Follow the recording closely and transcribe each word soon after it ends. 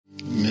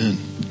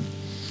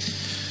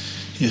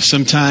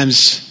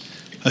Sometimes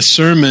a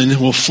sermon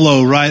will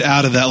flow right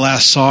out of that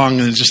last song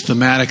and it just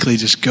thematically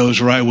just goes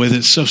right with it.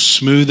 It's so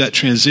smooth, that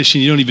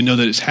transition. You don't even know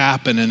that it's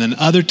happened. And then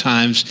other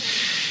times,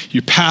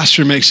 your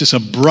pastor makes this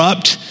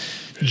abrupt,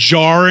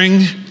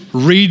 jarring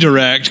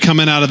redirect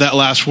coming out of that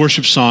last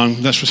worship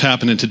song. That's what's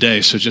happening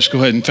today. So just go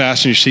ahead and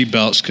fasten your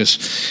seatbelts,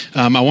 because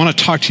I want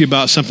to talk to you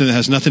about something that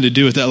has nothing to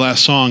do with that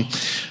last song.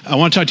 I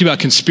want to talk to you about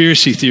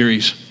conspiracy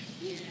theories.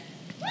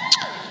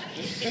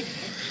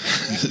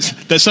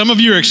 That some of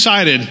you are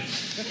excited.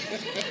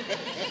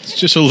 It's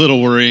just a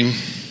little worrying.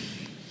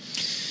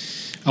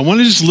 I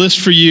want to just list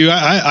for you,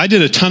 I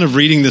did a ton of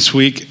reading this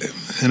week,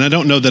 and I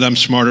don't know that I'm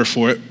smarter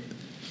for it,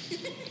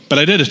 but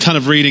I did a ton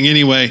of reading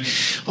anyway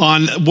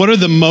on what are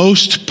the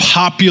most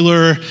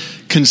popular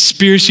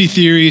conspiracy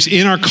theories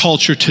in our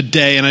culture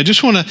today. And I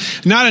just want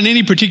to, not in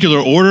any particular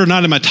order,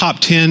 not in my top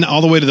 10,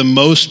 all the way to the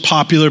most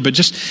popular, but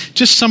just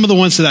some of the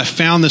ones that I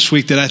found this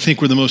week that I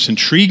think were the most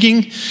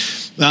intriguing.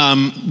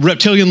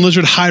 Reptilian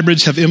lizard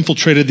hybrids have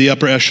infiltrated the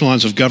upper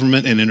echelons of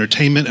government and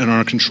entertainment and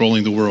are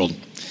controlling the world.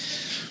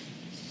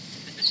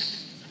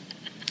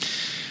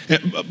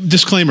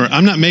 Disclaimer,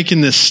 I'm not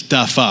making this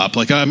stuff up.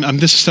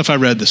 This is stuff I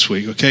read this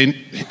week, okay?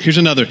 Here's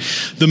another.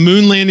 The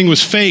moon landing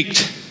was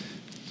faked,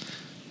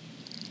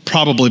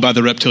 probably by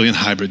the reptilian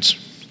hybrids.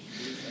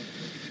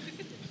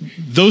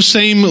 Those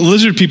same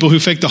lizard people who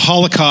faked the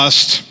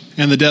Holocaust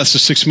and the deaths of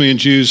 6 million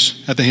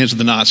Jews at the hands of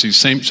the Nazis,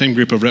 same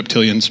group of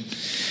reptilians.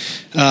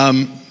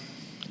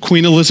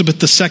 Queen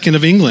Elizabeth II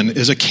of England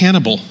is a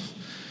cannibal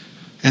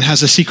and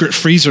has a secret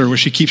freezer where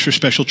she keeps her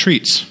special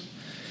treats.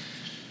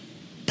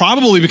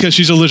 Probably because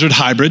she's a lizard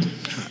hybrid.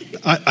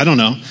 I don't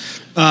know.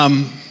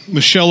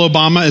 Michelle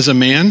Obama is a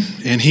man,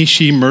 and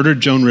she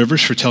murdered Joan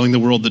Rivers for telling the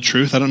world the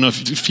truth. I don't know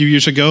if a few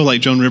years ago, like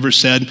Joan Rivers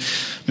said,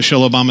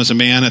 Michelle Obama is a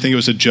man. I think it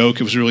was a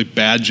joke. It was a really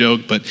bad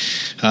joke, but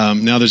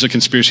now there's a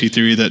conspiracy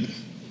theory that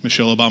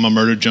Michelle Obama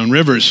murdered Joan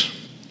Rivers.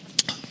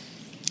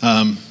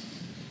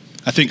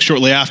 I think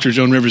shortly after,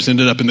 Joan Rivers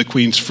ended up in the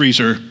Queen's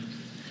freezer.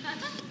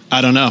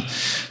 I don't know.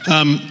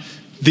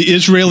 The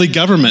Israeli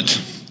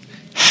government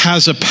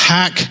has a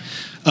pack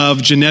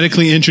of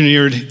genetically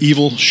engineered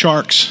evil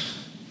sharks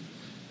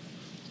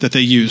that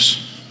they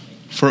use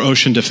for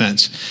ocean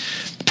defense.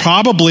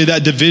 Probably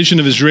that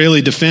division of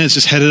Israeli defense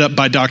is headed up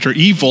by Dr.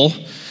 Evil,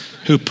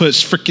 who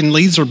puts freaking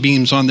laser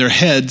beams on their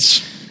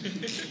heads.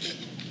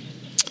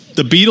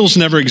 The Beatles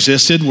never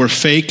existed, were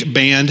fake,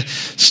 band,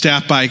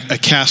 staffed by a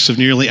cast of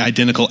nearly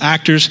identical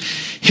actors.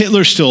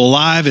 Hitler's still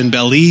alive in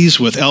Belize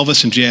with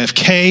Elvis and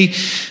JFK.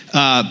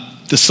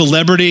 The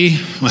celebrity,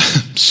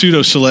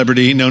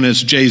 pseudo-celebrity known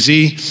as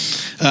Jay-Z,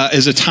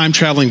 is a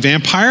time-traveling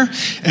vampire.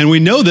 And we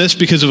know this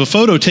because of a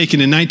photo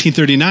taken in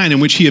 1939 in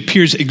which he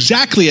appears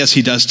exactly as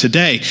he does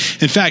today.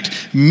 In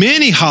fact,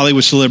 many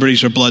Hollywood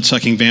celebrities are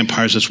blood-sucking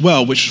vampires as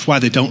well, which is why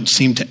they don't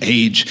seem to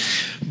age.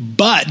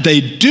 But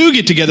they do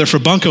get together for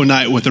bunko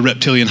night with the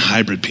reptilian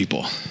hybrid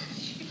people.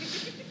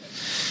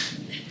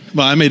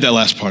 Well, I made that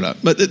last part up.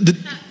 But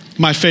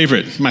my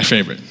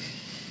favorite.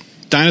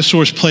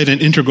 Dinosaurs played an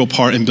integral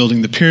part in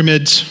building the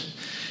pyramids.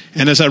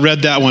 And as I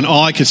read that one,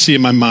 all I could see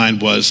in my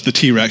mind was the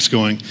T-Rex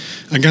going,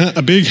 I got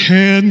a big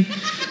head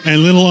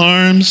and little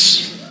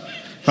arms.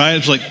 Right?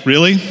 It's like,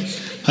 really?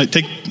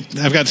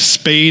 I've got a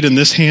spade in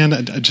this hand.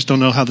 I just don't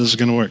know how this is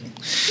going to work.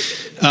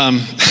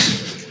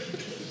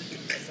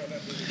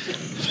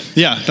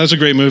 Yeah, that was a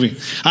great movie.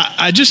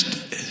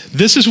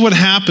 This is what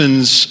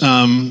happens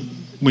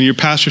when your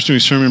pastor's doing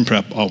sermon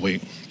prep all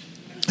week.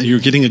 You're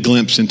getting a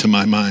glimpse into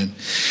my mind.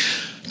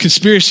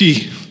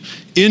 Conspiracy,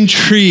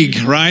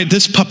 intrigue, right?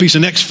 This puppy's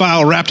an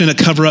X-file wrapped in a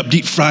cover-up,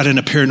 deep-fried in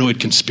a paranoid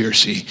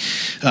conspiracy.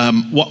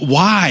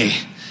 Why?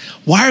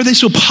 Why are they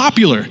so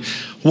popular?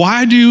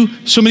 Why do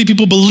so many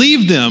people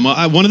believe them?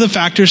 One of the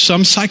factors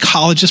some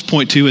psychologists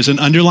point to is an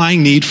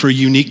underlying need for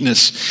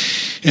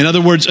uniqueness. In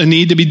other words, a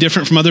need to be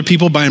different from other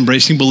people by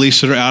embracing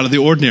beliefs that are out of the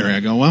ordinary. I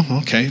go, well,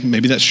 okay,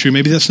 maybe that's true,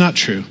 maybe that's not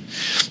true.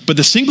 But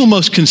the single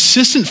most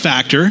consistent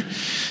factor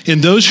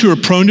in those who are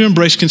prone to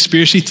embrace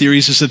conspiracy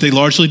theories is that they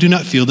largely do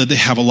not feel that they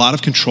have a lot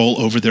of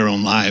control over their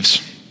own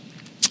lives.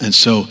 And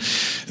so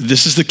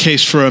this is the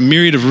case for a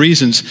myriad of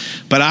reasons.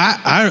 But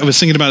I was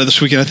thinking about it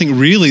this week, and I think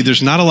really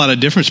there's not a lot of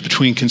difference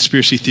between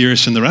conspiracy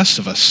theorists and the rest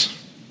of us.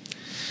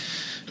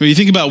 When you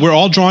think about it, we're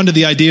all drawn to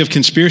the idea of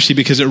conspiracy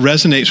because it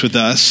resonates with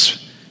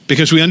us,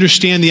 because we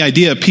understand the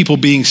idea of people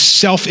being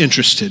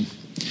self-interested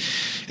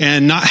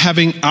and not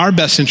having our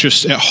best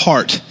interests at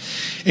heart,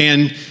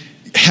 and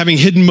having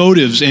hidden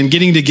motives and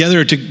getting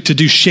together to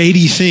do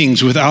shady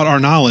things without our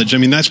knowledge. I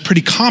mean, that's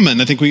pretty common.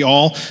 I think we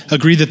all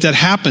agree that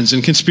happens.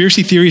 And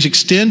conspiracy theories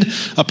extend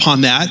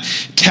upon that,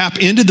 tap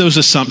into those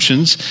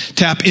assumptions,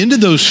 tap into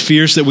those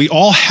fears that we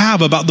all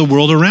have about the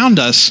world around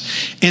us.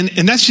 And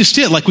that's just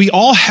it. Like, we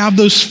all have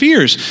those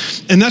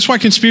fears. And that's why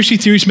conspiracy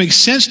theories make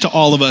sense to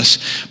all of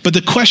us. But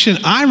the question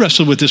I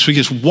wrestled with this week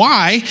is,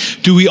 why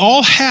do we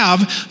all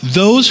have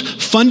those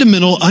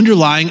fundamental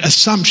underlying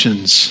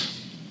assumptions?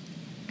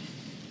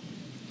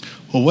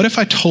 Well, what if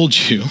I told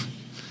you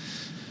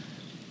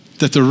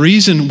that the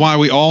reason why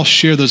we all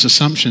share those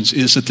assumptions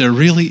is that there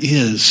really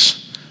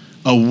is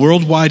a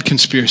worldwide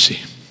conspiracy,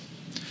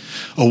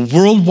 a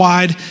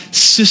worldwide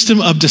system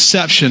of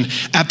deception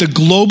at the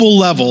global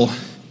level,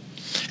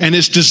 and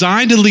it's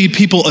designed to lead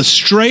people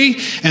astray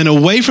and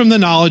away from the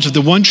knowledge of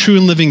the one true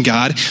and living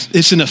God.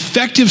 It's an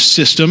effective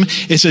system,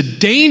 it's a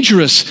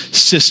dangerous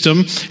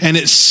system, and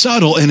it's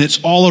subtle, and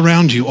it's all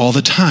around you all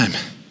the time.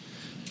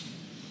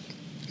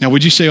 Now,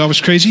 would you say I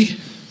was crazy?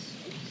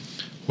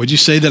 Would you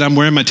say that I'm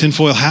wearing my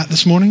tinfoil hat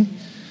this morning?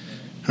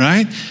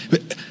 Right?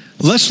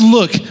 Let's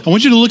look. I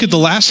want you to look at the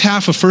last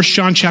half of 1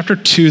 John chapter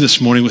 2 this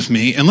morning with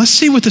me, and let's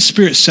see what the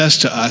Spirit says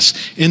to us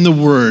in the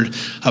Word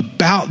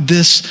about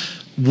this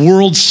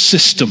world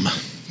system,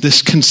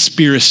 this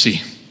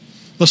conspiracy.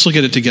 Let's look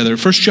at it together.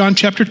 1 John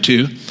chapter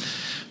 2,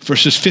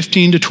 verses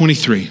 15 to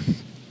 23.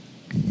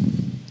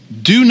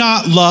 Do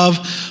not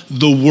love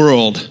the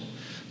world,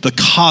 the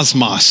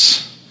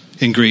cosmos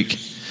in Greek,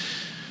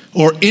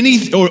 or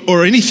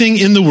anything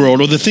in the world,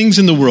 or the things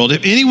in the world.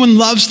 If anyone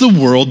loves the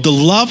world, the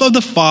love of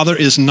the Father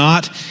is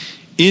not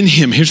in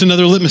him. Here's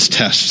another litmus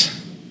test.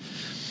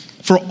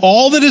 For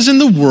all that is in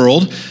the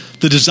world,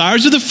 the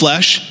desires of the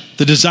flesh,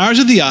 the desires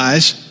of the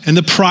eyes, and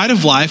the pride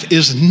of life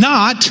is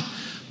not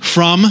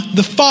from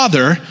the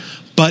Father,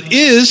 but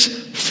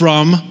is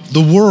from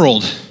the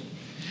world.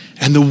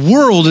 And the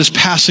world is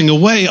passing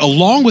away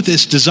along with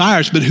its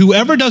desires, but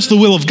whoever does the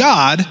will of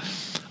God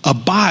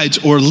abides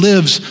or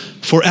lives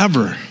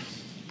forever.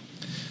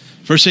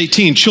 Verse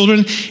 18,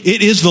 children,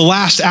 it is the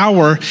last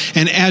hour,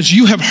 and as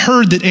you have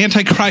heard that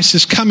Antichrist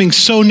is coming,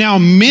 so now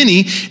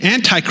many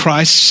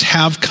Antichrists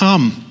have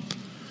come.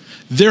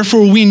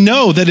 Therefore we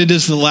know that it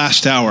is the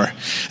last hour.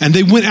 And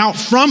they went out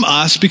from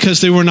us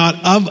because they were not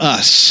of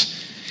us.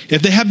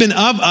 If they had been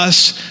of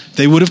us,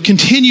 they would have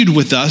continued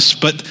with us,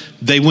 but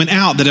they went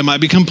out that it might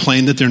become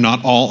plain that they're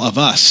not all of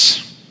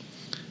us.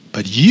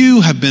 But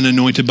you have been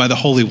anointed by the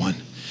Holy One,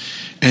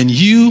 and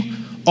you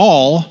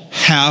all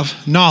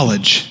have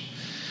knowledge.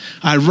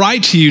 I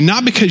write to you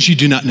not because you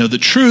do not know the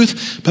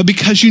truth, but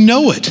because you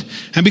know it,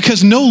 and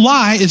because no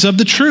lie is of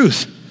the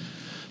truth.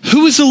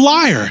 Who is a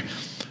liar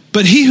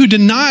but he who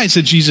denies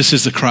that Jesus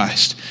is the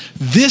Christ?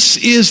 This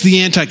is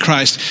the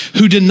Antichrist,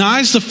 who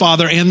denies the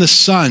Father and the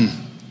Son.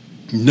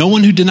 No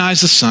one who denies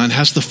the Son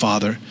has the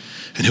Father,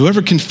 and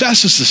whoever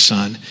confesses the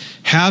Son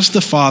has the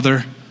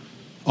Father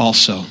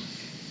also.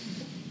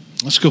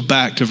 Let's go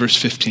back to verse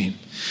 15.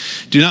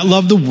 Do not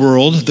love the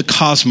world, the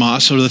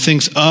cosmos, or the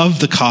things of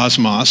the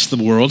cosmos,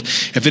 the world.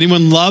 If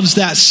anyone loves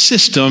that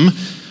system,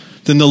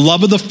 then the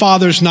love of the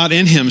Father is not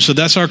in him. So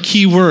that's our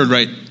key word,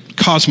 right?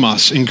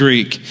 Cosmos in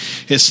Greek.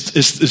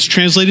 It's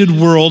translated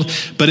world,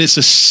 but it's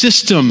a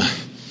system.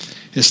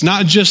 It's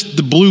not just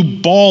the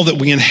blue ball that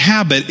we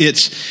inhabit.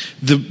 It's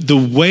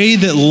the way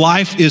that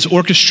life is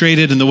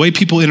orchestrated and the way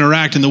people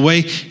interact and the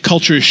way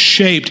culture is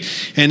shaped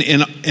and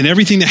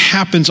everything that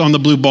happens on the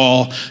blue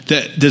ball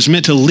that is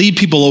meant to lead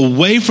people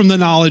away from the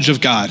knowledge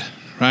of God,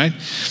 right?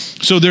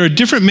 So there are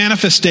different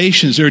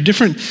manifestations. There are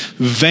different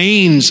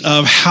veins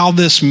of how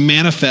this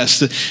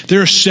manifests.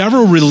 There are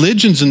several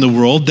religions in the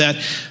world that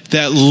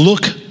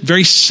look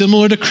very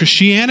similar to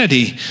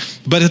Christianity,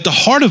 but at the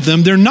heart of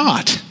them, they're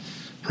not,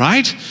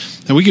 right?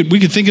 And we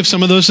could think of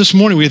some of those this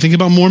morning. We could think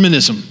about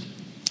Mormonism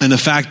and the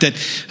fact that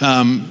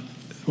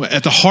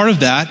at the heart of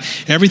that,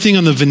 everything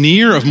on the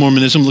veneer of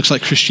Mormonism looks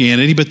like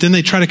Christianity, but then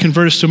they try to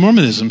convert us to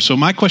Mormonism. So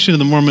my question to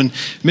the Mormon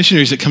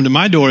missionaries that come to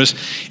my door is,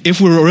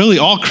 if we're really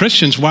all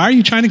Christians, why are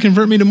you trying to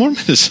convert me to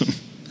Mormonism?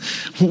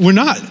 We're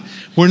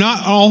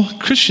not all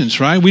Christians,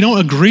 right? We don't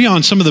agree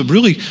on some of the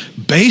really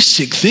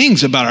basic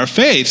things about our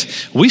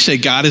faith. We say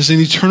God is an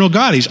eternal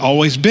God. He's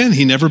always been.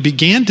 He never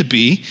began to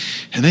be.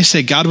 And they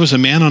say God was a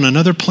man on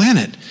another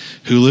planet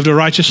who lived a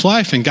righteous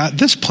life and got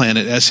this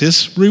planet as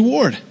his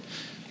reward.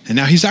 And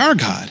now he's our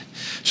God.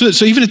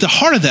 So even at the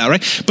heart of that,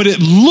 right? But it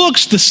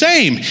looks the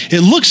same.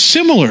 It looks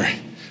similar,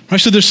 right?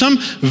 So there's some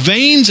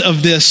veins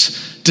of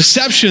this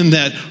deception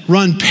that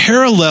run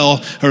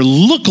parallel or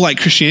look like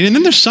Christianity. And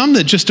then there's some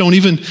that just don't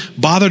even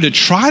bother to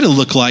try to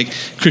look like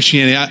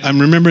Christianity. I'm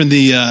remembering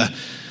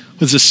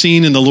there's a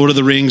scene in The Lord of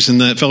the Rings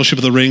and the Fellowship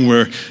of the Ring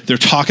where they're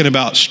talking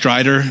about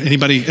Strider.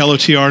 Anybody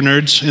LOTR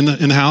nerds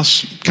in the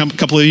house? A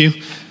couple of you?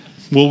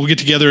 We'll get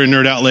together and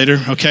nerd out later,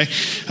 okay?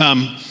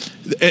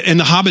 And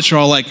the hobbits are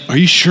all like, are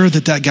you sure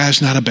that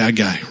guy's not a bad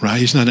guy, right?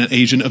 He's not an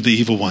agent of the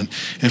evil one.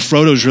 And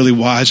Frodo's really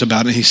wise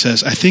about it. He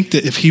says, I think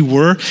that if he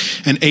were,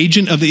 an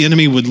agent of the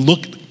enemy would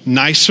look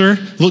nicer,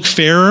 look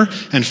fairer,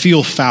 and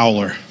feel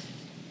fouler.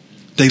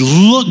 They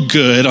look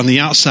good on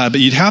the outside,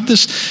 but you'd have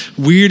this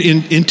weird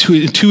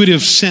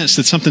intuitive sense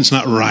that something's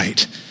not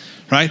right?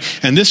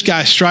 And this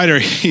guy, Strider,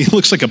 he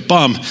looks like a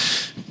bum,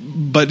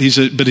 but he's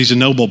a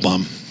noble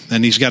bum.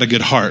 And he's got a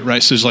good heart,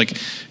 right? So it's like,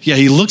 yeah,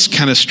 he looks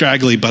kind of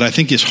straggly, but I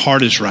think his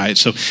heart is right.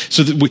 So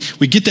that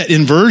we get that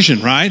inversion,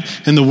 right?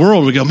 In the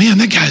world, we go, man,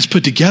 that guy's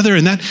put together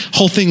and that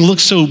whole thing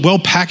looks so well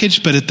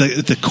packaged, but at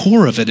the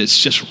core of it, it's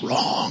just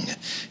wrong.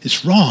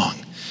 It's wrong.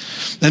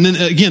 And then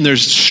again,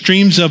 there's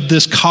streams of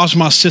this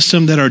cosmos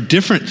system that are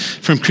different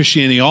from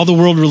Christianity. All the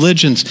world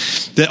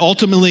religions that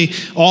ultimately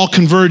all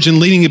converge in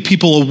leading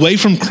people away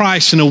from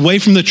Christ and away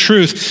from the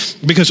truth,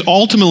 because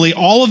ultimately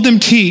all of them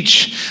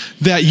teach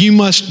that you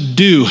must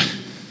do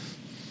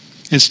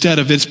instead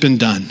of it's been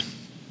done.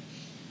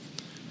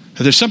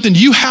 There's something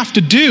you have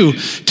to do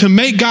to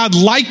make God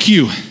like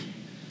you.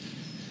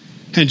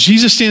 And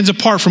Jesus stands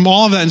apart from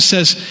all of that and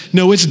says,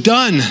 no, it's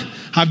done.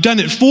 I've done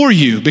it for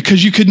you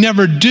because you could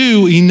never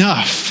do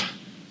enough.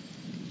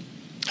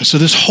 So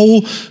this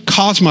whole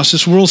cosmos,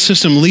 this world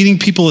system leading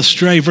people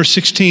astray. Verse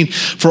 16,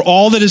 for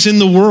all that is in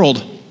the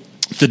world,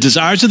 the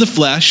desires of the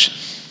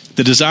flesh,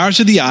 the desires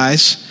of the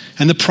eyes,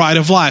 and the pride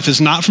of life is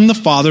not from the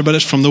Father, but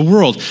it's from the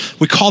world.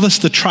 We call this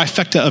the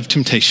trifecta of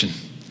temptation.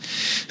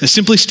 As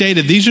simply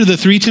stated, these are the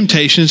three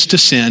temptations to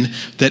sin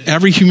that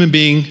every human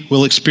being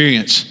will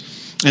experience.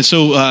 And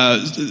so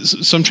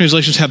some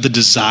translations have the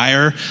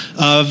desire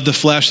of the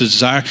flesh, the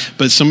desire,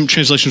 but some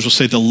translations will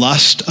say the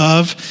lust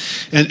of.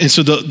 And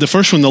so the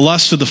first one, the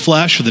lust of the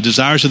flesh or the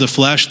desires of the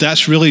flesh,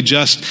 that's really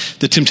just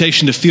the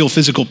temptation to feel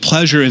physical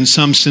pleasure in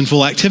some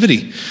sinful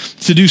activity.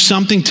 To do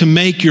something to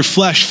make your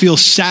flesh feel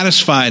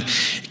satisfied.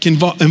 It can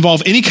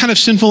involve any kind of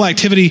sinful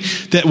activity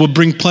that will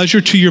bring pleasure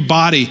to your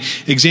body.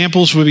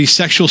 Examples would be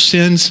sexual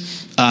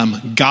sins,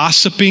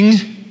 gossiping,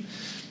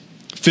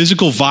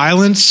 physical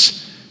violence,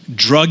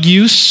 drug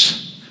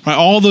use, right?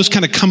 All those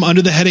kind of come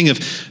under the heading of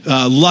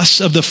lusts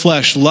of the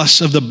flesh,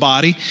 lusts of the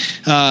body.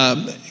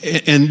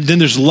 And then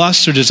there's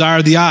lust or desire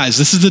of the eyes.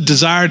 This is the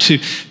desire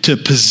to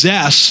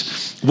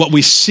possess what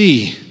we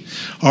see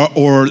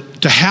or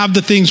to have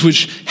the things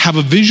which have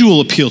a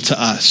visual appeal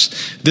to us.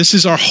 This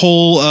is our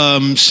whole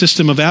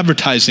system of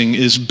advertising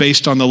is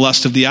based on the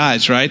lust of the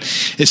eyes, right?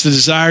 It's the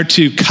desire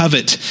to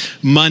covet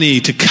money,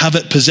 to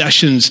covet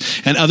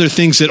possessions and other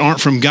things that aren't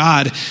from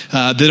God,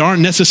 that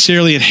aren't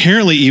necessarily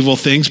inherently evil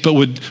things, but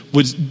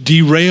would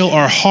derail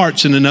our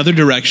hearts in another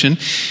direction.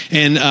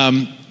 And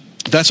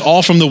that's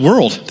all from the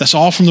world. That's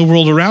all from the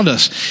world around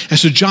us. And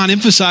so John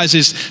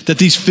emphasizes that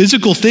these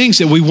physical things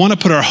that we want to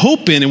put our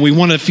hope in and we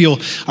want to feel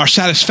our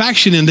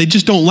satisfaction in, they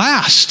just don't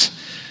last.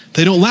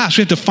 They don't last.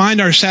 We have to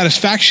find our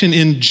satisfaction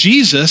in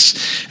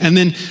Jesus. And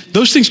then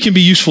those things can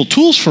be useful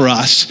tools for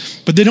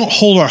us, but they don't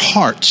hold our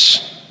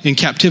hearts in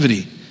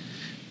captivity,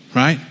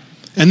 right?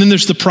 And then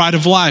there's the pride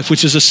of life,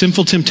 which is a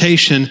sinful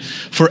temptation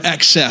for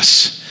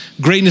excess,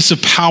 greatness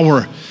of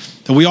power,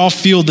 that we all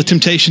feel the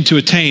temptation to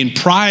attain.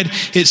 Pride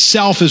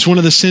itself is one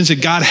of the sins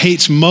that God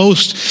hates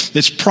most.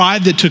 It's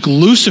pride that took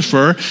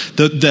Lucifer,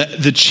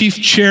 the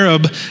chief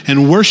cherub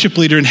and worship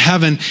leader in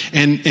heaven,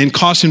 and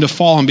caused him to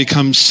fall and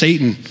become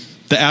Satan,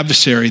 the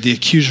adversary, the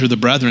accuser of the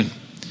brethren.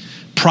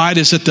 Pride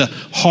is at the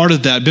heart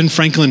of that. Ben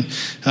Franklin,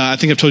 I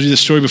think I've told you this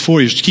story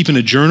before. He was keeping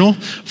a journal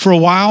for a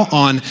while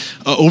on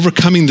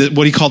overcoming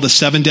what he called the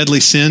 7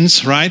 deadly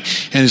sins, right?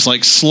 And it's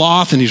like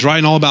sloth, and he's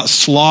writing all about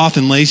sloth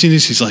and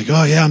laziness. He's like,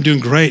 oh yeah, I'm doing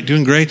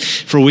great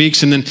for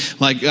weeks. And then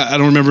like, I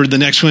don't remember the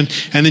next one.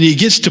 And then he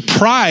gets to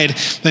pride,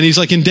 and he's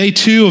like in day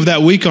 2 of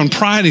that week on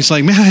pride. He's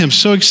like, man, I am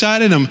so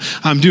excited.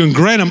 I'm doing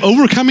great. I'm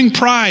overcoming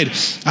pride.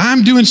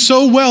 I'm doing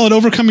so well at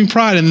overcoming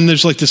pride. And then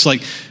there's like this,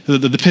 like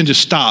the pen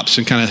just stops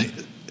and kind of,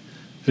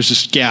 there's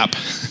this gap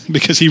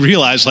because he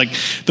realized like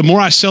the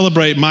more I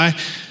celebrate my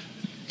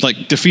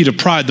like defeat of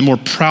pride, the more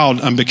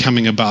proud I'm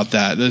becoming about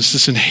that. There's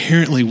this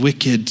inherently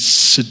wicked,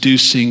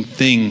 seducing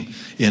thing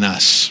in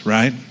us,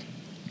 right? And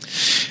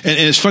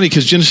it's funny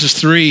because Genesis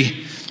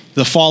 3,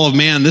 the fall of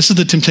man, this is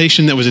the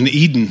temptation that was in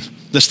Eden.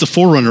 That's the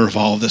forerunner of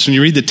all of this. When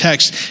you read the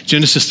text,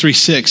 Genesis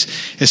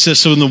 3:6, it says,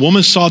 so when the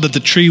woman saw that the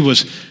tree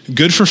was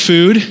good for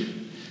food,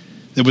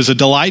 it was a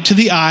delight to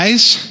the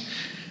eyes,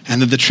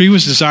 and that the tree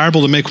was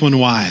desirable to make one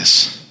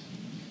wise.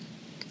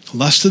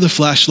 Lust of the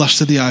flesh,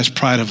 lust of the eyes,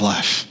 pride of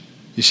life.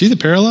 You see the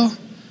parallel?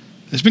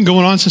 It's been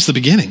going on since the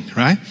beginning,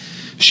 right?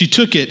 She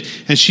took it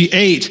and she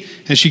ate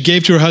and she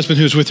gave to her husband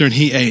who was with her and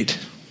he ate.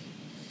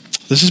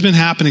 This has been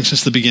happening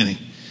since the beginning.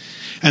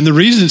 And the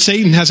reason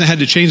Satan hasn't had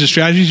to change the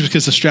strategy is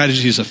because the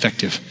strategy is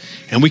effective.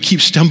 And we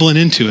keep stumbling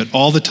into it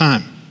all the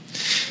time.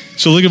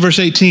 So look at verse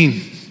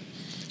 18.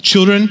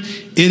 Children,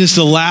 it is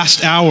the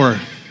last hour.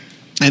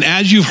 And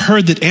as you've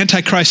heard that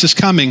Antichrist is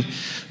coming,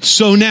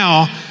 so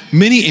now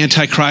many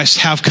Antichrists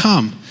have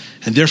come.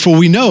 And therefore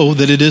we know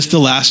that it is the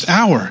last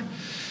hour.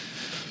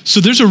 So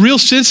there's a real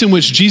sense in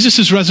which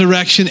Jesus'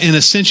 resurrection and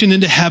ascension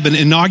into heaven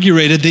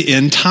inaugurated the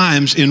end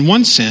times in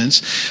one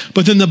sense.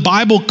 But then the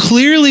Bible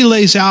clearly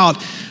lays out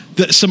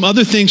that some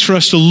other things for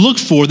us to look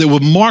for that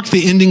would mark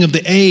the ending of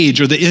the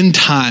age or the end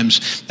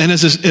times. And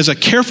as a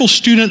careful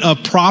student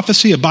of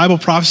prophecy, of Bible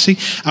prophecy,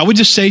 I would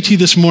just say to you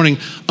this morning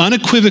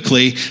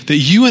unequivocally that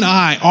you and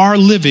I are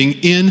living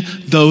in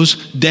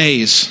those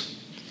days.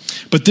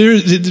 But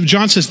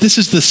John says this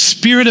is the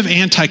spirit of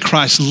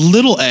Antichrist,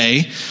 little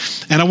a.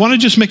 And I want to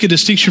just make a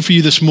distinction for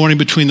you this morning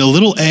between the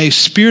little a,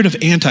 spirit of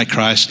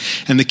Antichrist,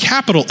 and the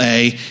capital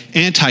A,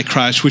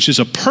 Antichrist, which is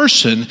a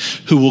person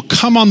who will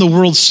come on the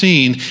world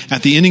scene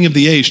at the ending of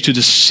the age to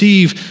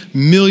deceive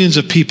millions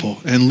of people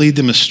and lead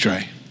them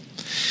astray.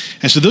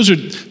 And so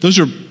those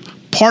are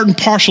part and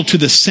parcel to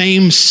the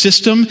same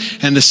system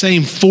and the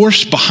same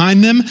force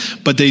behind them,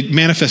 but they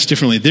manifest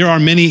differently. There are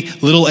many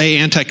little a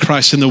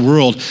antichrists in the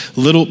world,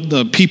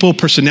 little people,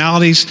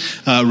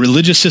 personalities,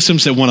 religious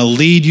systems that want to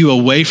lead you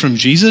away from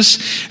Jesus.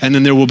 And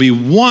then there will be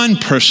one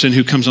person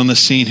who comes on the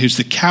scene who's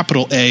the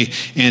capital A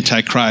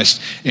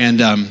antichrist.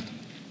 And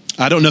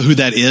I don't know who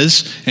that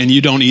is, and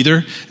you don't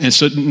either, and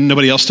so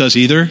nobody else does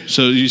either.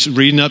 So you're just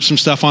reading up some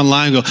stuff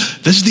online and go,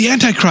 this is the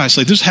Antichrist.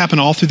 Like, this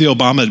happened all through the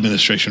Obama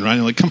administration, right?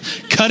 And like, come,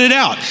 cut it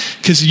out,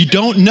 because you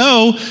don't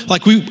know.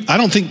 Like, I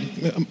don't think,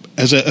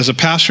 as a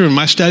pastor in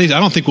my studies, I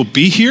don't think we'll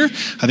be here.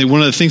 I think one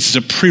of the things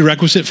that's a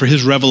prerequisite for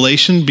his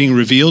revelation being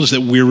revealed is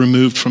that we're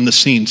removed from the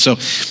scene. So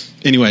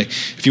anyway,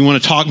 if you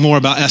want to talk more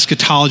about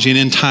eschatology and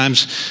end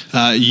times,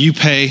 you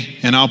pay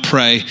and I'll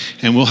pray,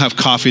 and we'll have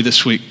coffee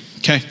this week,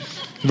 okay?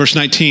 Verse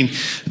 19,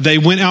 they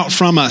went out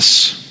from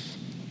us.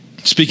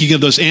 Speaking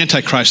of those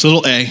antichrists,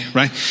 little a,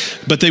 right?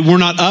 But they were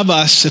not of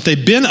us. If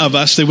they'd been of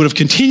us, they would have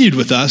continued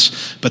with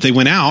us. But they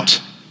went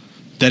out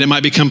that it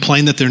might become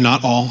plain that they're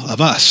not all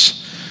of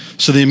us.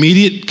 So the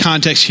immediate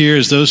context here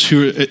is those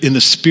who are in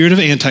the spirit of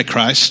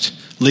Antichrist,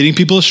 leading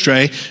people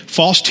astray,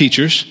 false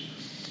teachers.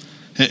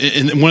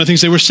 And one of the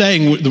things they were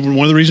saying,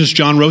 one of the reasons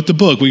John wrote the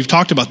book, we've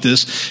talked about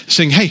this,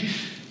 saying, hey,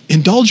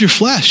 indulge your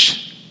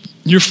flesh.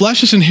 Your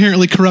flesh is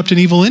inherently corrupt and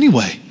evil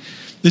anyway.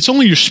 It's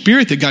only your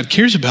spirit that God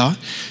cares about.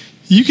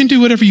 You can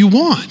do whatever you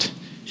want.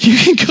 You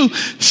can go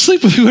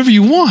sleep with whoever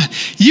you want.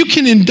 You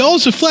can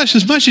indulge the flesh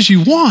as much as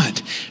you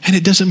want. And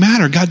it doesn't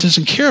matter. God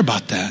doesn't care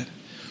about that.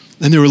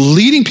 And they were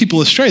leading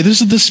people astray.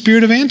 This is the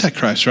spirit of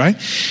Antichrist, right?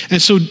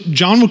 And so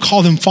John would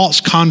call them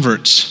false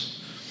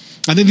converts.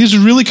 I think this is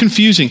really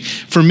confusing.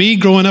 For me,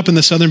 growing up in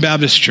the Southern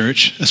Baptist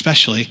Church,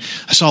 especially,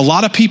 I saw a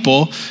lot of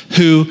people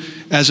who,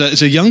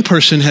 as a young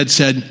person, had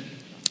said,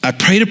 I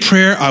prayed a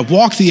prayer, I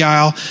walked the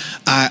aisle,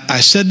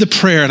 I said the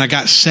prayer, and I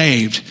got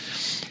saved.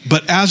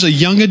 But as a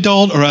young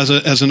adult or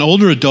as an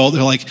older adult,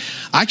 they're like,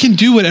 I can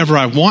do whatever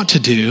I want to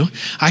do.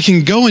 I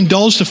can go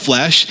indulge the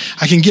flesh.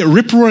 I can get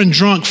rip-roaring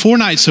drunk 4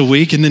 nights a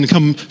week and then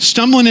come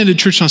stumbling into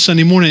church on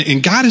Sunday morning,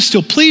 and God is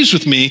still pleased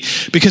with me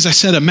because I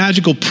said a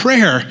magical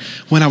prayer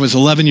when I was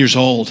 11 years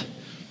old.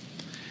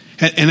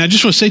 And I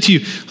just want to say to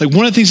you, like,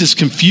 one of the things that's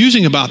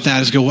confusing about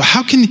that is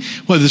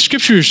the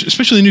scriptures,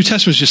 especially the New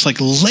Testament, is just like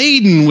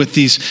laden with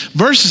these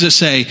verses that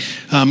say,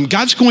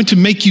 God's going to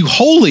make you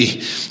holy.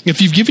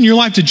 If you've given your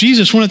life to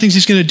Jesus, one of the things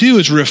he's going to do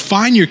is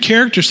refine your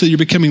character so that you're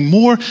becoming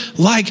more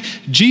like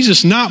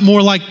Jesus, not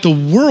more like the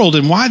world.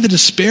 And why the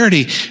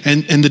disparity?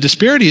 And the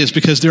disparity is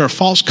because there are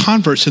false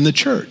converts in the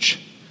church.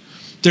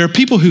 There are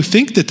people who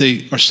think that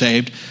they are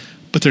saved,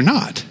 but they're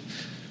not.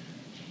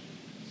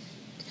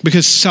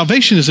 Because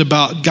salvation is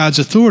about God's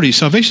authority.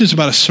 Salvation is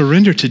about a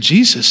surrender to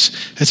Jesus.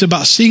 It's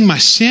about seeing my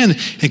sin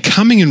and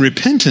coming in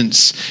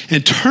repentance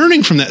and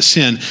turning from that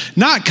sin.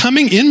 Not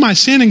coming in my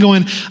sin and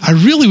going, I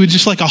really would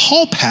just like a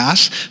hall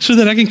pass so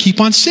that I can keep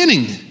on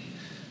sinning.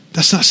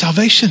 That's not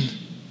salvation.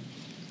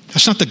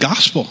 That's not the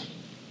gospel.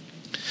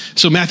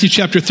 So Matthew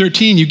chapter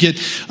 13, you get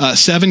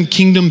 7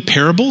 kingdom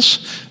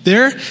parables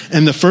there.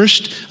 And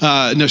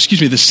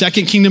the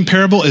second kingdom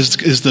parable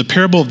is the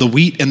parable of the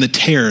wheat and the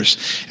tares.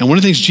 And one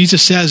of the things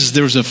Jesus says is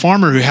there was a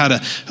farmer who had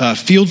a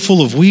field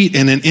full of wheat,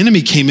 and an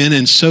enemy came in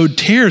and sowed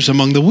tares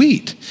among the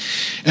wheat.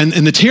 And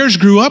the tares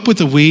grew up with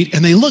the wheat,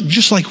 and they look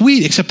just like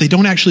wheat, except they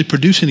don't actually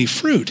produce any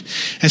fruit.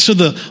 And so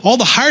all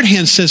the hired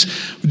hand says,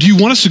 do you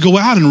want us to go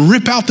out and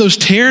rip out those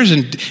tares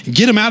and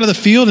get them out of the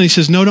field? And he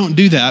says, no, don't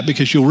do that,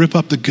 because you'll rip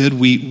up the good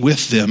wheat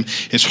with them.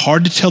 It's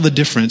hard to tell the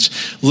difference.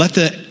 Let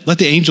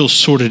the angels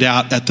sort it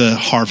out at the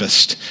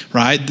harvest,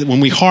 right? When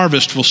we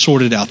harvest, we'll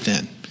sort it out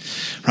then.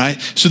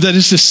 Right? So that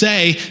is to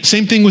say,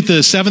 same thing with the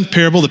 7th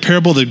parable, the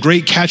parable of the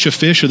great catch of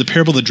fish, or the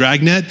parable of the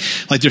dragnet.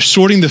 Like, they're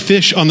sorting the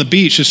fish on the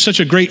beach. There's such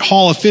a great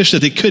haul of fish that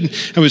they couldn't,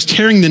 it was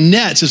tearing the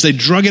nets as they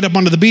drug it up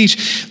onto the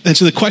beach. And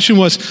so the question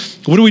was,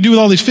 what do we do with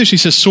all these fish? He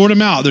says, sort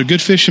them out. They're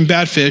good fish and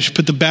bad fish.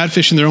 Put the bad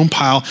fish in their own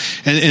pile.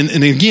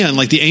 And again,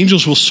 like, the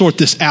angels will sort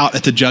this out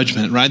at the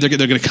judgment, right? They're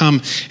going to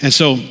come. And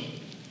so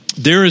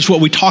there is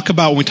what we talk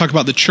about when we talk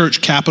about the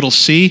church, capital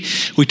C.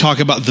 We talk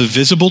about the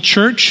visible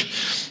church,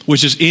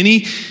 which is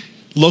any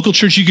local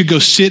church you could go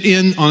sit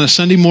in on a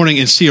Sunday morning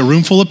and see a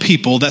room full of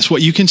people. That's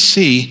what you can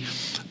see.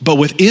 But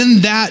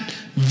within that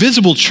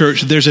visible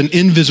church, there's an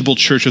invisible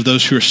church of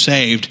those who are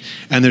saved.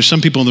 And there's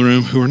some people in the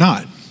room who are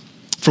not,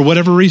 for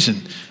whatever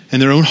reason. In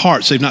their own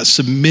hearts, they've not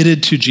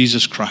submitted to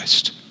Jesus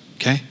Christ.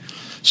 Okay?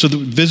 So the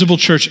visible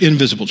church,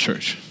 invisible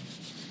church.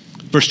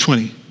 Verse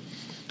 20.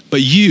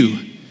 But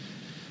you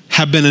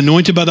have been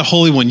anointed by the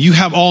Holy One. You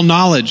have all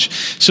knowledge.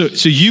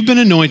 So you've been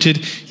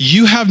anointed.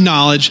 You have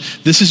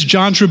knowledge. This is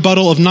John's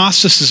rebuttal of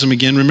Gnosticism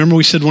again. Remember,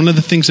 we said one of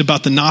the things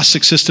about the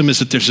Gnostic system is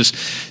that there's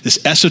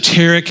this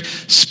esoteric,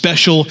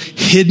 special,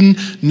 hidden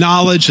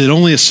knowledge that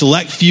only a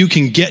select few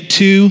can get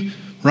to,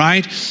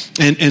 right?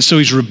 And so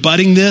he's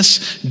rebutting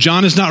this.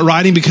 John is not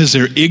writing because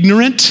they're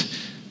ignorant.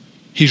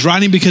 He's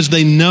writing because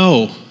they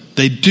know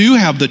They do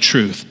have the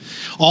truth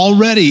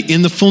already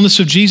in the fullness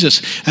of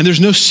Jesus. And there's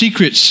no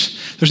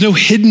secrets. There's no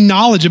hidden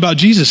knowledge about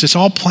Jesus. It's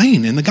all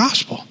plain in the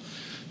gospel.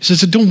 He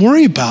says, don't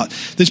worry about.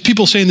 There's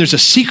people saying there's a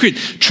secret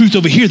truth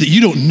over here that you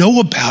don't know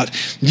about.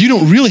 You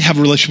don't really have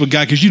a relationship with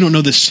God because you don't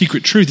know this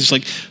secret truth. It's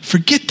like,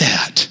 forget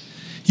that.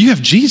 You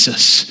have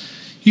Jesus.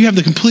 You have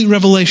the complete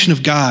revelation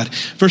of God.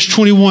 Verse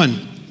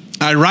 21,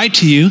 I write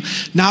to you,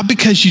 not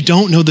because you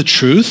don't know the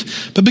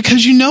truth, but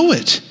because you know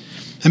it.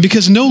 And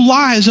because no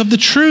lie is of the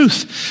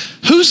truth.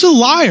 Who's the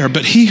liar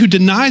but he who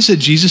denies that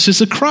Jesus is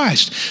the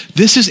Christ?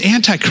 This is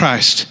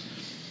Antichrist.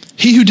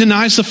 He who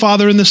denies the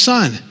Father and the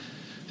Son.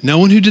 No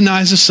one who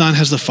denies the Son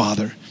has the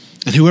Father.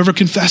 And whoever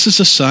confesses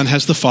the Son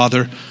has the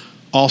Father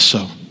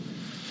also.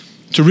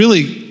 To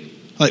really,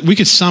 we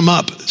could sum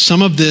up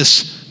some of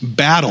this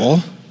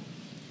battle,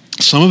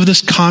 some of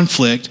this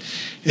conflict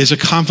is a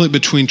conflict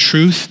between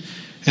truth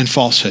and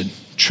falsehood,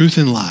 truth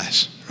and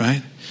lies,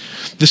 right?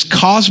 This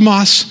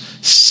cosmos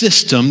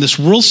system, this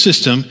world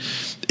system,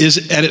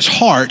 is at its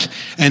heart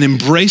an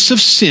embrace of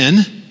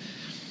sin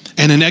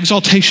and an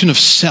exaltation of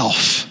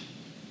self.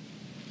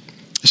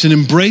 It's an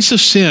embrace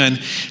of sin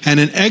and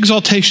an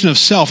exaltation of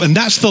self. And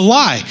that's the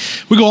lie.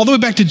 We go all the way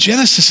back to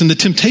Genesis and the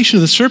temptation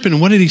of the serpent.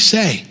 And what did he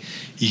say?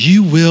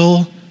 You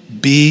will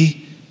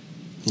be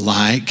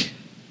like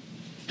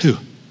who?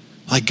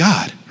 Like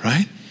God,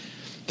 right?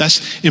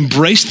 That's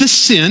embrace the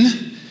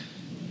sin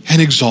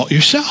and exalt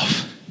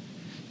yourself.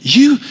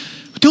 You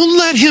don't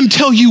let him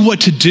tell you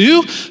what to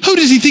do. Who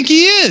does he think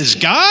he is?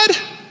 God?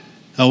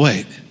 Oh,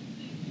 wait.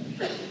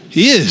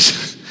 He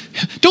is.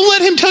 Don't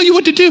let him tell you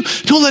what to do.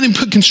 Don't let him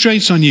put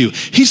constraints on you.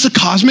 He's the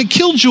cosmic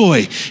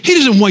killjoy. He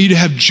doesn't want you to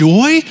have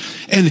joy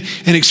and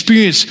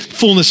experience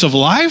fullness of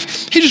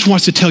life. He just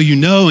wants to tell you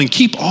no and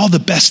keep all the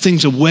best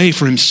things away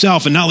for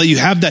himself and not let you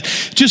have that.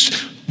 Just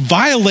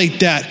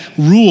violate that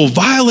rule,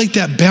 violate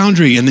that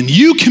boundary, and then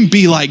you can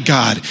be like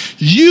God.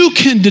 You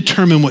can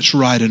determine what's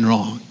right and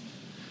wrong.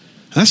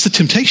 And that's the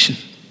temptation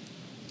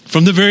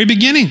from the very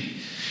beginning.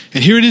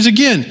 And here it is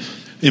again.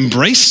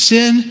 Embrace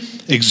sin,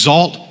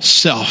 exalt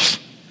self.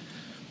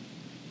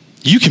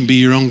 You can be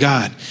your own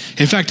God.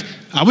 In fact,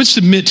 I would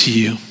submit to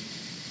you,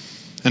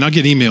 and I'll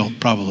get email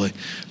probably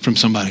from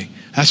somebody.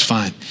 That's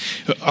fine.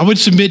 I would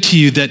submit to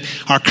you that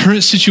our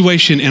current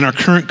situation and our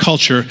current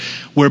culture,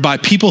 whereby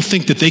people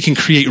think that they can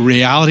create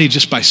reality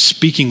just by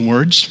speaking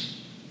words,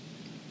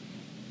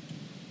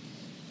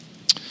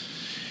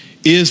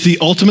 is the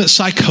ultimate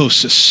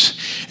psychosis.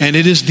 And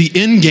it is the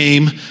end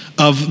game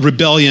of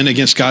rebellion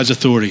against God's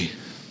authority.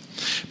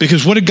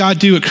 Because what did God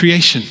do at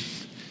creation?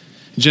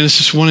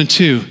 Genesis 1 and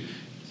 2.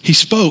 He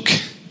spoke.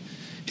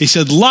 He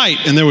said, light,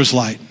 and there was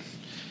light.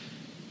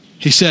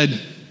 He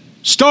said,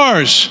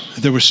 stars,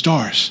 and there were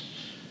stars.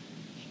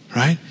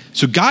 Right?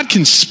 So God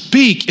can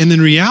speak, and then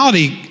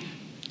reality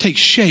takes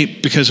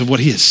shape because of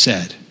what he has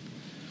said.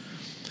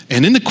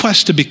 And in the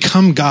quest to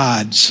become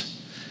gods,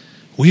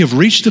 we have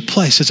reached the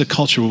place as a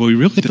culture where we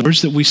really, the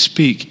words that we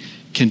speak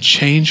can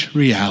change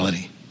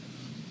reality.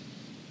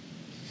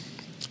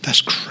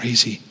 That's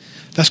crazy.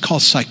 That's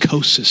called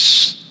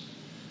psychosis.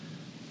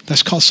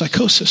 That's called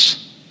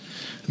psychosis.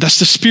 That's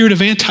the spirit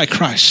of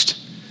Antichrist.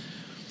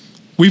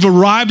 We've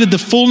arrived at the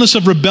fullness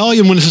of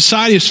rebellion when a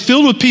society is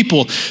filled with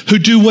people who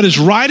do what is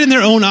right in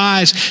their own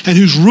eyes and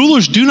whose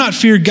rulers do not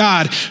fear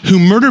God, who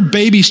murder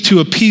babies to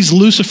appease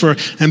Lucifer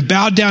and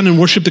bow down and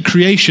worship the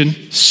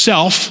creation,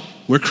 self,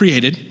 we're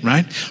created,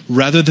 right?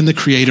 Rather than the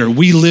creator.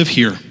 We live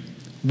here.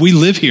 We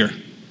live here.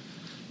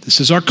 This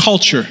is our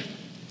culture.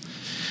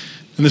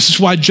 And this is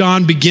why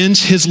John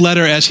begins his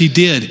letter as he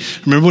did.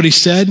 Remember what he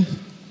said?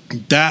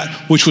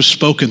 That which was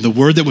spoken, the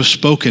word that was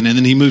spoken. And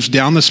then he moves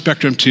down the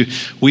spectrum to,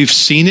 we've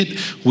seen it,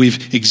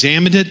 we've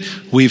examined it,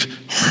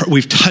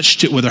 we've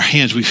touched it with our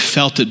hands, we've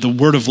felt it, the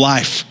word of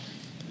life.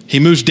 He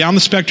moves down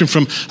the spectrum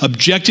from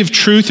objective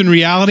truth and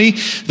reality,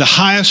 the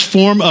highest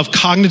form of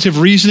cognitive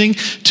reasoning,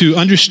 to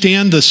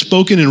understand the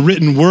spoken and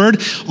written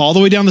word, all the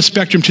way down the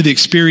spectrum to the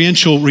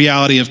experiential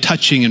reality of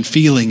touching and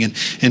feeling and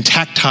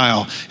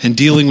tactile and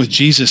dealing with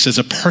Jesus as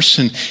a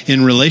person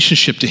in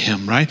relationship to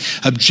him, right?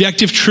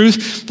 Objective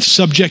truth,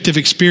 subjective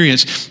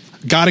experience.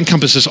 God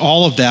encompasses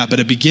all of that,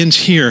 but it begins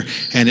here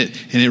and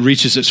it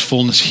reaches its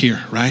fullness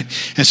here, right?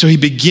 And so he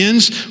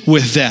begins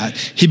with that.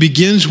 He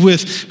begins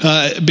with,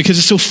 because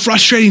it's so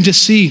frustrating to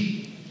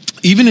see,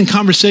 even in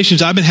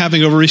conversations I've been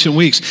having over recent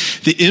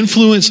weeks, the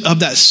influence of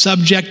that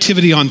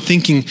subjectivity on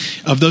thinking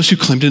of those who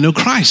claim to know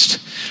Christ.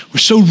 We're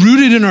so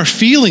rooted in our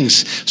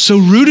feelings, so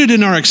rooted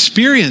in our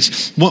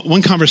experience.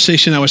 One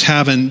conversation I was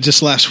having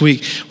just last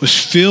week was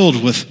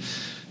filled with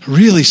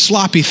really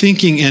sloppy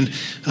thinking and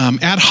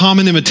ad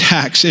hominem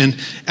attacks and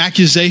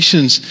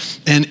accusations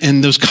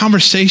and those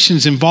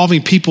conversations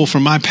involving people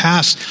from my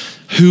past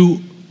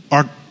who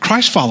are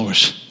Christ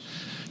followers,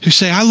 who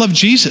say, I love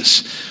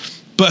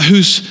Jesus, but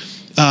whose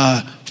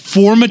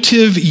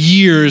formative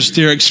years,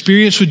 their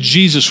experience with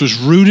Jesus was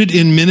rooted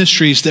in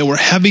ministries that were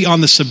heavy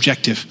on the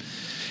subjective,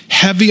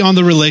 heavy on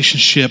the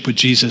relationship with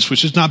Jesus,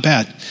 which is not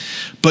bad,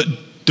 but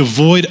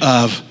devoid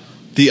of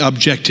the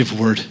objective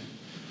word.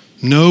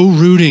 No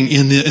rooting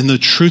in the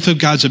truth of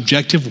God's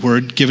objective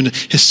word given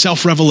his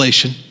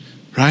self-revelation,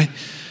 right?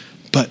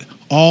 But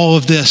all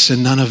of this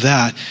and none of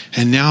that.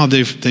 And now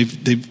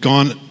they've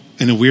gone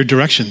in a weird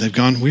direction. They've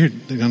gone weird.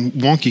 They've gone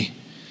wonky.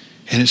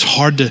 And it's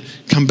hard to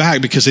come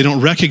back because they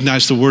don't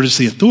recognize the word as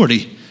the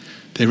authority.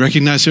 They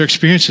recognize their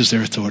experience as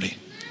their authority,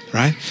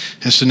 right?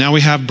 And so now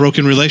we have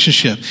broken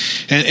relationship.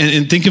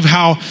 And think of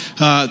how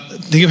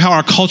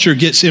our culture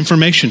gets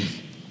information.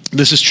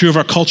 This is true of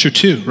our culture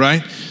too,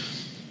 right?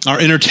 Our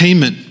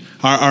entertainment,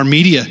 our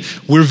media,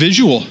 we're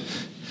visual.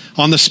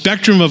 On the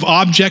spectrum of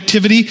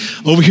objectivity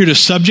over here to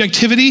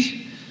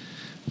subjectivity,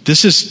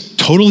 this is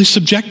totally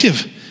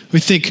subjective. We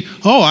think,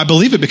 oh, I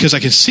believe it because I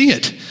can see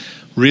it.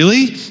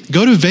 Really?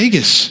 Go to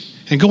Vegas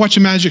and go watch a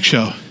magic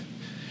show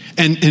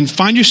and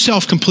find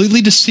yourself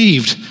completely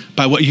deceived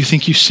by what you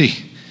think you see.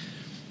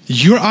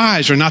 Your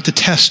eyes are not the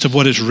test of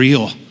what is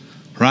real,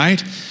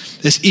 right?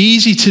 It's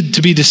easy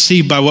to be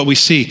deceived by what we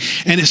see.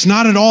 And it's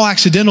not at all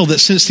accidental that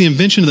since the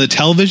invention of the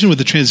television with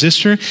the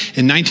transistor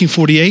in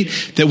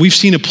 1948, that we've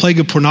seen a plague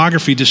of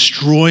pornography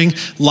destroying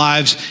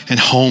lives and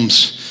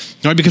homes.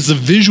 Right? Because the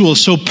visual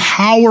is so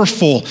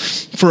powerful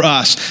for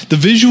us. The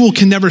visual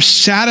can never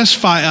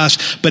satisfy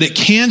us, but it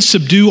can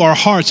subdue our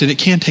hearts and it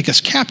can take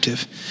us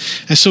captive.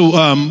 And so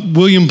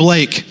William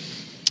Blake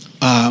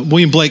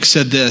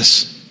said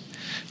this,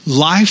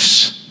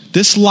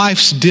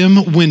 life's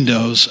dim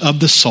windows of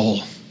the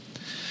soul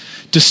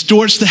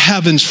distorts the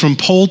heavens from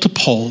pole to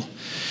pole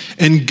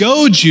and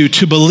goads you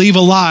to believe a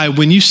lie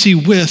when you see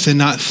with and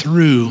not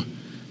through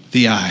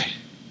the eye.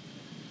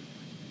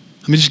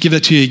 Let me just give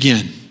that to you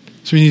again.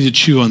 So we need to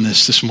chew on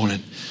this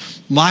morning.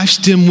 Life's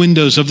dim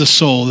windows of the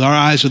soul, our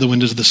eyes are the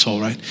windows of the soul,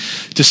 right?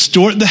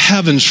 Distort the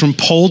heavens from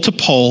pole to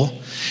pole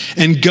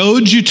and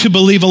goad you to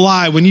believe a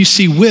lie when you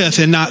see with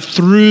and not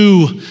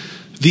through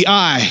the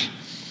eye.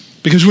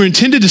 Because we're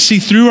intended to see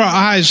through our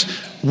eyes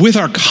with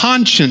our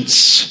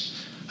conscience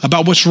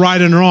about what's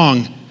right and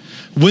wrong.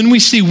 When we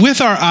see with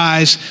our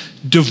eyes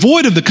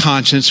devoid of the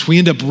conscience, we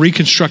end up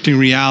reconstructing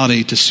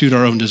reality to suit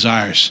our own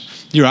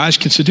desires. Your eyes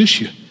can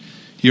seduce you.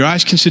 Your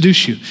eyes can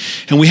seduce you.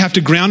 And we have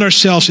to ground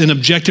ourselves in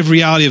objective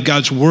reality of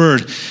God's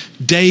word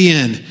day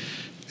in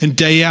and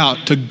day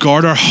out to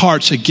guard our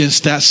hearts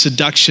against that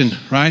seduction,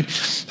 right?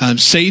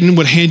 Satan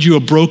would hand you a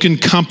broken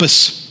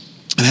compass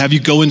and have you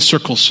go in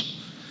circles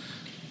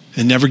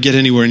and never get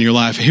anywhere in your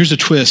life. Here's a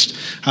twist.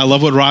 I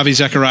love what Ravi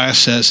Zacharias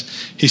says.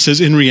 He says,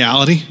 in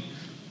reality,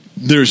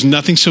 there's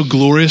nothing so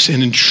glorious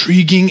and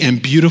intriguing and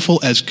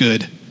beautiful as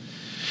good.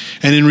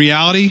 And in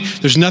reality,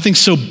 there's nothing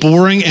so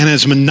boring and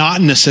as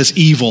monotonous as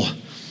evil.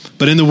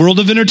 But in the world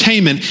of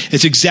entertainment,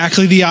 it's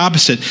exactly the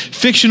opposite.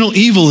 Fictional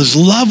evil is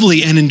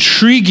lovely and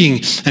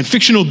intriguing, and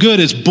fictional good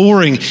is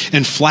boring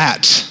and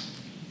flat.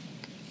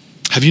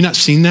 Have you not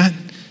seen that?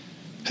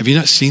 Have you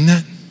not seen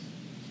that?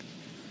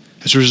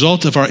 As a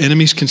result of our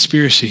enemy's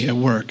conspiracy at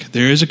work,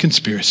 there is a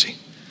conspiracy.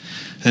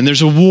 And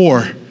there's a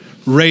war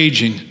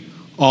raging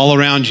all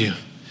around you.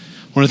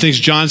 One of the things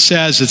John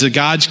says is that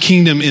God's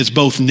kingdom is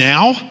both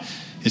now,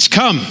 it's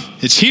come,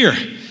 it's here,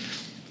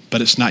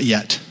 but it's not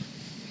yet.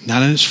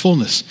 Not in its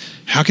fullness.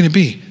 How can it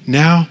be?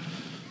 Now,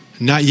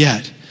 not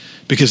yet.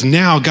 Because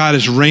now God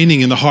is reigning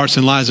in the hearts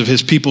and lives of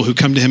his people who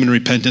come to him in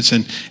repentance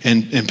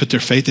and put their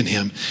faith in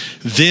him.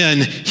 Then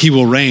he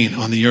will reign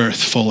on the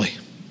earth fully,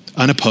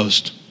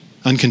 unopposed,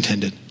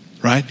 uncontended,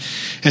 right?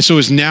 And so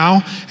it's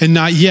now and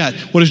not yet.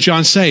 What does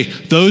John say?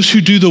 Those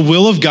who do the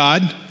will of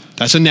God,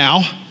 that's a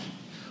now,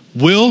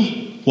 will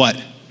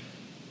what?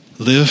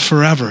 Live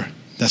forever.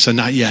 That's a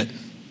not yet.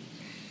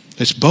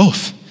 It's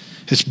both.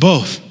 It's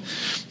both.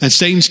 And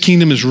Satan's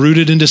kingdom is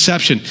rooted in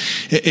deception.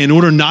 In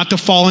order not to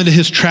fall into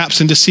his traps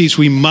and deceits,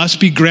 we must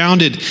be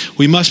grounded.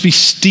 We must be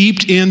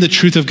steeped in the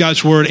truth of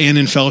God's word and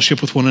in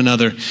fellowship with one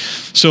another.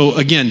 So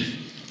again,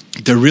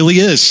 there really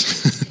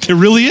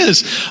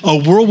is a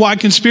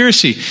worldwide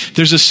conspiracy.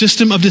 There's a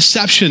system of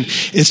deception.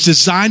 It's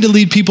designed to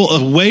lead people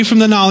away from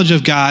the knowledge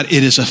of God.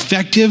 It is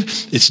effective,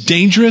 it's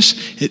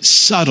dangerous,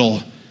 it's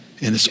subtle,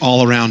 and it's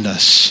all around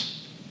us.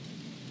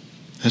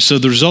 And so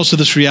the results of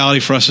this reality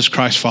for us as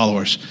Christ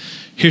followers,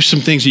 here's some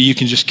things that you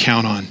can just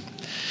count on.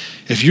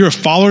 If you're a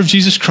follower of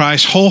Jesus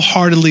Christ,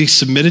 wholeheartedly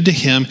submitted to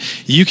him,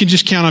 you can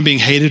just count on being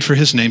hated for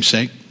his name's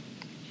sake.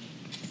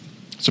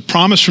 It's a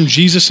promise from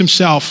Jesus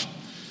himself.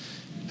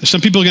 Some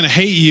people are going to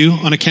hate you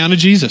on account of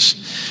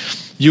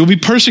Jesus. You will be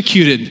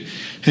persecuted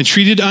and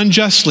treated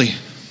unjustly.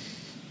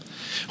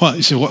 Well,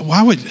 you say,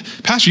 why would,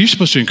 Pastor, you're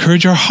supposed to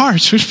encourage our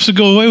hearts. We're supposed to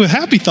go away with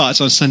happy thoughts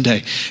on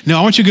Sunday. No,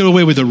 I want you to go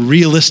away with a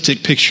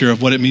realistic picture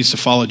of what it means to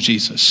follow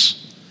Jesus.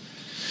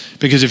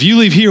 Because if you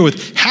leave here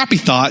with happy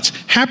thoughts,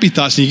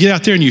 and you get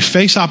out there and you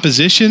face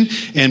opposition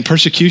and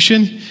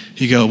persecution,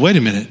 you go, wait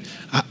a minute,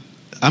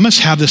 I must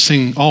have this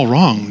thing all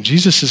wrong.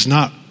 Jesus is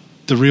not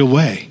the real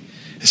way.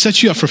 It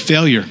sets you up for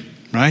failure,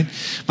 right?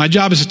 My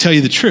job is to tell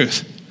you the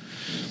truth.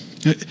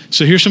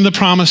 So here's some of the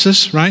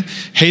promises, right?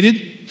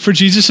 Hated for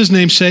Jesus'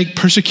 name's sake,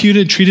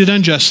 persecuted, treated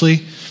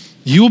unjustly.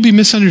 You will be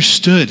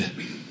misunderstood.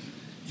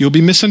 You'll be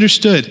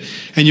misunderstood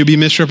and you'll be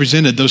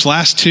misrepresented. Those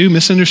last two,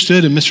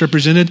 misunderstood and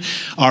misrepresented,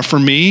 are for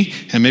me,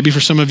 and maybe for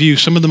some of you,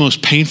 some of the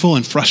most painful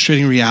and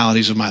frustrating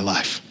realities of my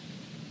life.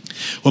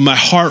 When my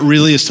heart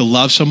really is to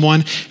love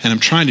someone and I'm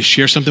trying to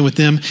share something with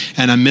them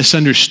and I'm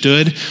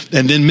misunderstood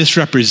and then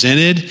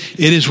misrepresented, it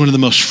is one of the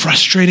most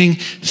frustrating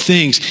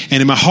things. And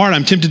in my heart,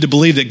 I'm tempted to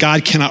believe that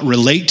God cannot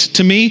relate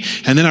to me.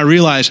 And then I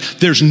realize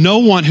there's no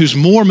one who's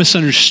more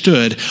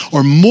misunderstood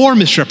or more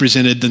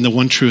misrepresented than the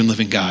one true and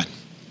living God.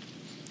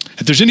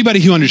 If there's anybody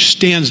who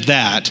understands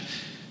that,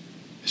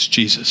 it's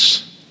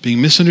Jesus.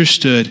 Being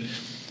misunderstood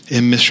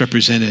and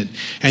misrepresented.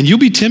 And you'll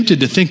be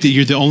tempted to think that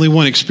you're the only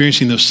one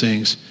experiencing those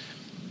things.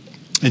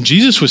 And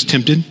Jesus was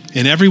tempted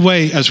in every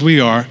way as we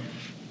are,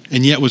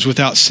 and yet was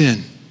without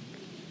sin.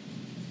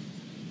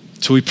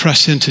 So we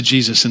press into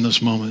Jesus in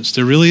those moments.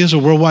 There really is a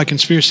worldwide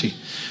conspiracy.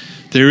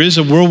 There is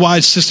a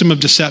worldwide system of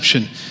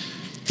deception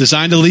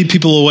designed to lead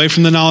people away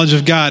from the knowledge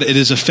of God. It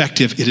is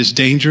effective. It is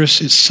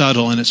dangerous. It's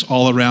subtle, and it's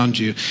all around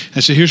you.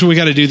 And so here's what we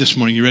got to do this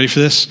morning. You ready for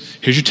this?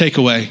 Here's your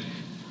takeaway.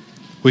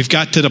 We've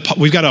got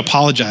to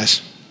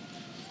apologize.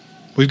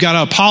 We've got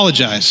to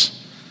apologize.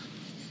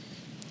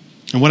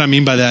 And what I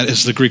mean by that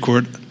is the Greek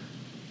word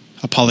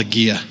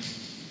apologia.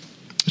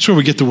 That's where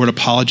we get the word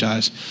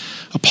apologize.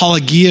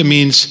 Apologia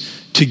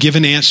means to give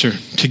an answer,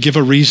 to give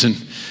a reason.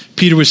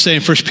 Peter would say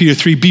in 1 Peter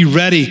 3, be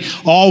ready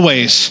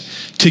always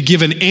to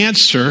give an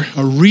answer,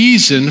 a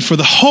reason for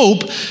the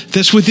hope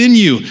that's within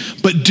you.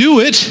 But do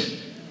it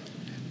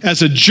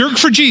as a jerk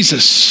for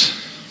Jesus.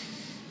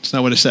 That's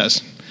not what it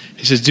says.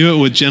 He says, do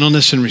it with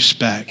gentleness and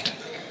respect,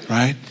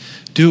 right?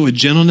 Do it with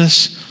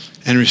gentleness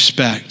and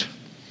respect.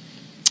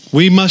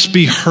 We must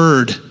be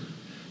heard.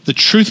 The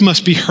truth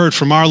must be heard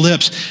from our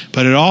lips,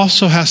 but it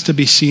also has to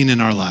be seen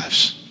in our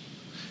lives.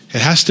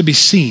 It has to be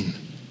seen.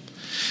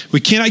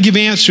 We cannot give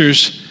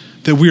answers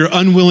that we are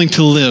unwilling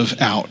to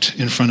live out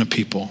in front of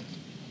people.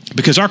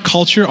 Because our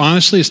culture,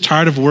 honestly, is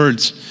tired of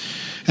words.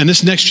 And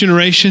this next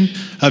generation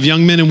of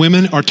young men and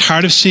women are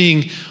tired of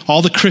seeing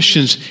all the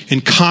Christians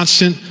in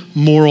constant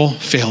moral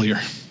failure.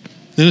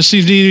 There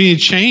seems to be a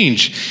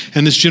change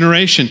in this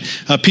generation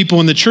of people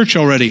in the church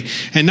already.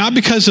 And not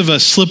because of a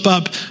slip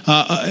up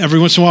every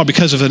once in a while,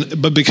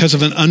 but because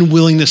of an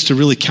unwillingness to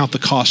really count the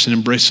cost and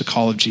embrace the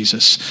call of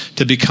Jesus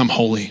to become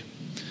holy.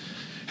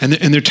 And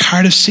they're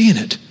tired of seeing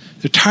it.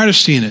 They're tired of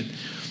seeing it.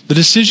 The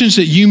decisions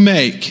that you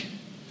make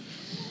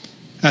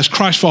as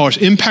Christ followers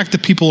impact the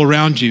people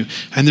around you.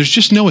 And there's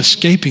just no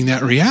escaping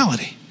that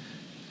reality.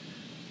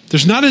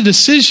 There's not a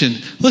decision.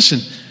 Listen,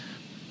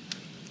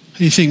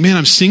 you think, man,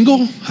 I'm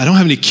single. I don't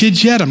have any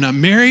kids yet. I'm not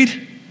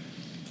married.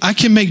 I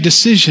can make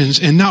decisions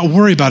and not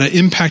worry about it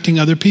impacting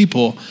other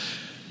people.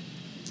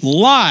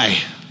 Lie.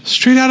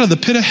 Straight out of the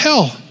pit of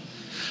hell.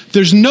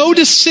 There's no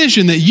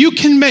decision that you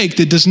can make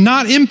that does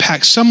not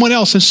impact someone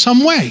else in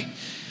some way.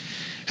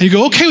 And you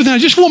go, okay, well then I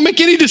just won't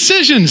make any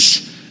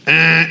decisions.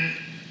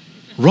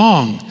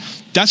 Wrong.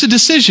 That's a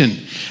decision.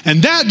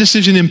 And that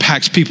decision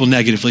impacts people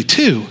negatively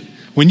too.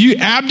 When you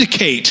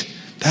abdicate,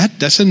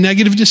 that's a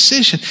negative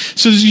decision.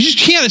 So you just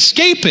can't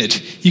escape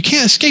it. You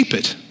can't escape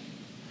it.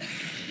 I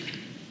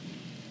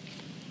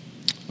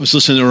was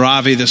listening to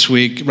Ravi this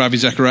week, Ravi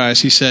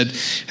Zacharias. He said,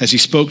 as he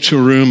spoke to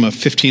a room of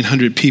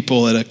 1,500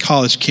 people at a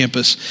college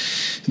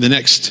campus, the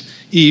next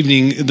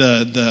evening,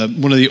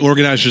 one of the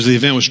organizers of the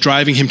event was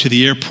driving him to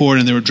the airport,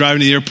 and they were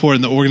driving to the airport,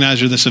 and the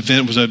organizer of this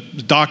event was a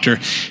doctor,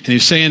 and he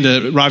was saying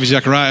to Ravi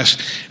Zacharias,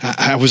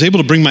 I was able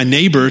to bring my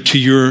neighbor to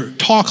your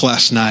talk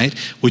last night.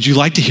 Would you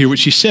like to hear what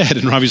she said?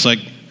 And Ravi's like,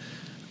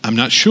 I'm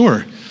not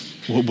sure.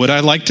 Would I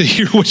like to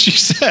hear what she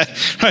said?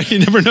 Right? You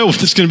never know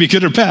if it's going to be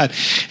good or bad.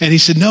 And he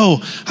said,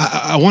 no,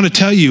 I want to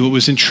tell you, it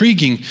was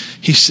intriguing.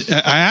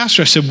 I asked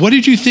her, I said, what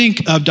did you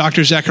think of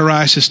Dr.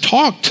 Zacharias'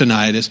 talk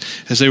tonight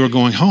as they were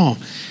going home?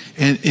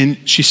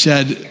 And she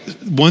said,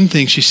 one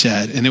thing she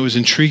said, and it was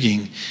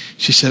intriguing.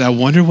 She said, I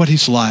wonder what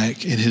he's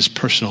like in his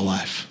personal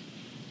life.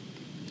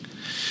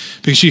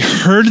 Because she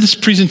heard this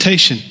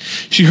presentation.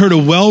 She heard a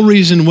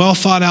well-reasoned,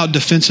 well-thought-out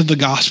defense of the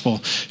gospel.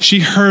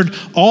 She heard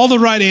all the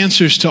right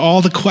answers to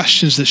all the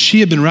questions that she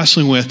had been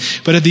wrestling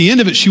with. But at the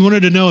end of it, she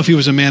wanted to know if he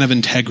was a man of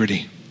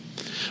integrity.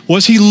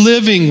 Was he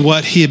living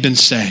what he had been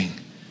saying?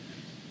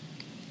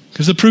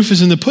 Because the proof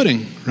is in the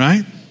pudding,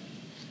 right?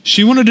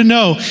 She wanted to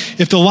know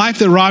if the life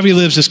that Ravi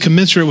lives is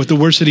commensurate with the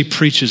words that he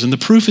preaches. And the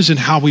proof is in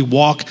how we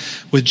walk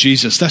with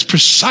Jesus. That's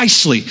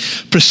precisely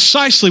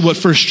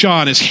what 1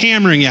 John is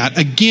hammering at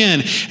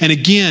again and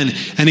again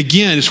and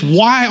again. It's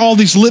why all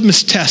these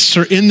litmus tests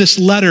are in this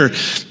letter.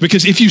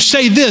 Because if you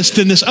say this,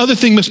 then this other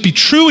thing must be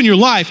true in your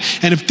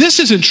life. And if this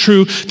isn't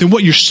true, then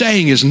what you're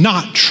saying is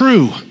not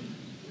true.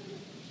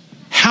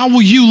 How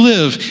will you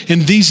live in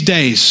these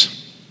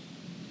days?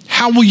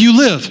 How will you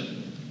live?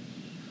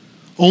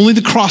 Only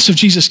the cross of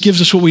Jesus gives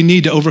us what we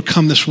need to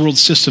overcome this world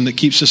system that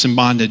keeps us in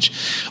bondage.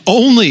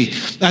 Only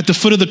at the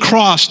foot of the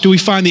cross do we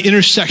find the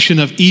intersection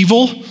of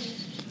evil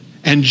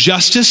and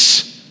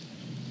justice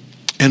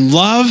and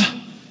love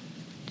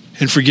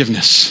and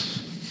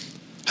forgiveness.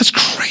 That's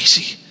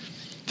crazy.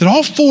 That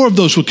all four of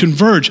those would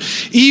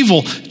converge.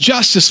 Evil,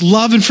 justice,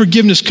 love, and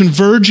forgiveness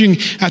converging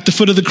at the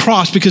foot of the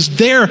cross, because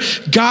there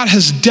God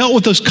has dealt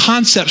with those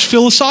concepts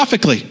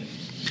philosophically.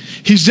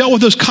 He's dealt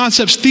with those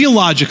concepts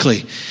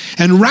theologically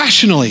and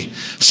rationally,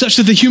 such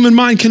that the human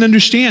mind can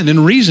understand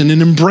and reason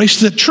and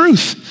embrace the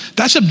truth.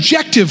 That's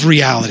objective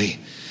reality.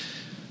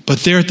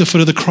 But there at the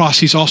foot of the cross,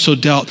 he's also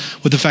dealt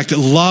with the fact that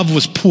love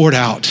was poured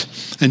out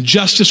and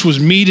justice was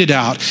meted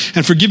out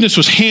and forgiveness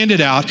was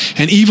handed out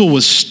and evil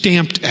was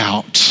stamped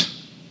out.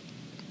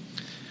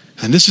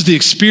 And this is the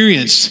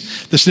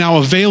experience that's now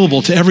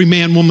available to every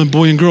man, woman,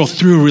 boy, and girl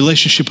through a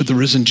relationship with the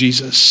risen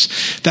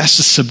Jesus. That's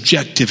the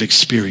subjective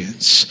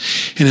experience.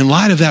 And in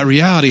light of that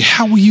reality,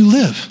 how will you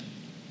live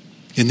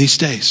in these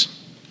days?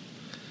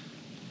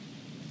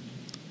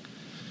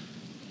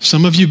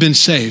 Some of you have been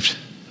saved.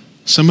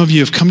 Some of you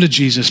have come to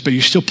Jesus, but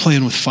you're still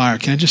playing with fire.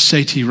 Can I just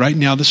say to you right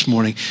now this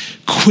morning,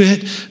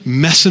 quit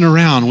messing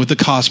around with the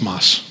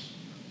cosmos.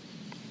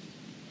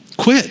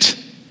 Quit.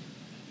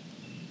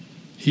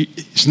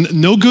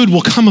 No good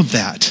will come of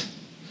that.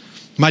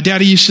 My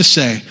daddy used to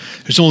say,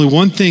 there's only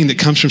one thing that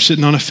comes from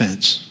sitting on a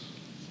fence.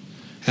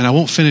 And I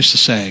won't finish the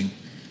saying.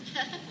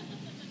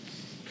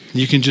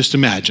 You can just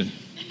imagine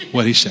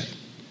what he said.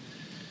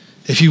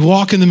 If you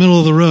walk in the middle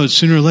of the road,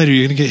 sooner or later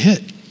you're going to get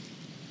hit.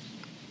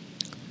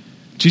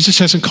 Jesus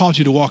hasn't called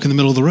you to walk in the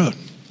middle of the road.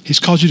 He's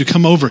called you to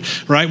come over,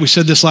 right? We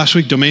said this last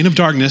week, domain of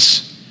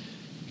darkness,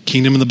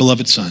 kingdom of the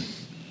beloved Son.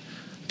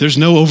 There's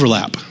no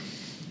overlap.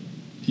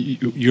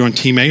 You're on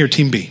team A or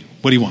team B.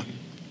 What do you want?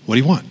 What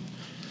do you want?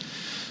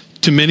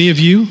 To many of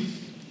you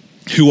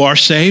who are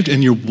saved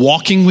and you're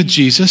walking with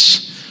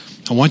Jesus,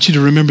 I want you to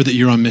remember that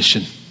you're on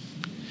mission.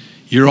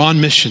 You're on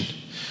mission.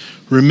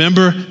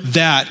 Remember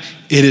that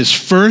it is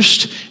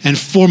first and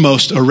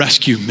foremost a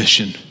rescue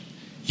mission.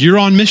 You're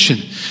on mission.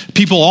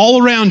 People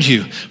all around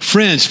you,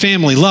 friends,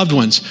 family, loved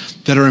ones,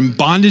 that are in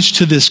bondage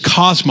to this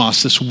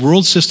cosmos, this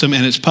world system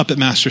and its puppet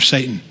master,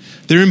 Satan.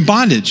 They're in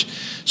bondage.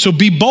 So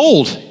be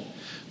bold.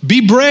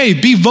 Be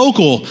brave, be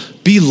vocal,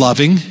 be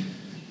loving.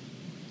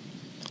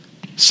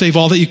 Save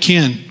all that you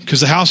can, because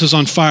the house is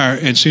on fire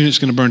and soon it's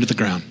going to burn to the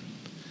ground.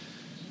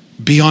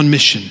 Be on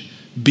mission.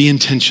 Be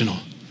intentional.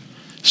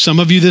 Some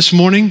of you this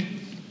morning,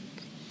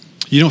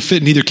 you don't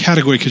fit in either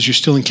category because you're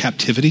still in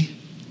captivity.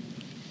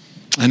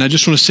 And I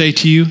just want to say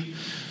to you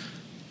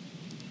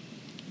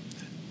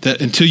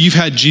that until you've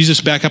had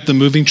Jesus back up the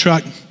moving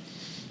truck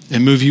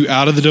and move you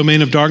out of the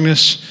domain of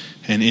darkness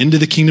and into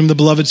the kingdom of the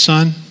beloved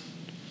Son,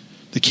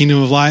 the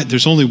kingdom of light,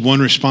 there's only one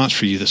response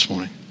for you this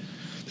morning.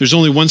 There's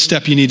only one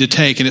step you need to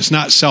take, and it's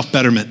not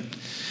self-betterment.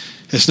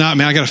 It's not,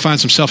 man, I got to find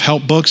some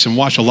self-help books and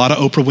watch a lot of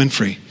Oprah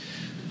Winfrey.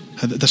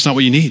 That's not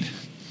what you need.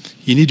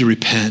 You need to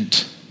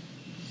repent.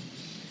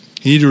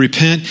 You need to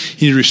repent.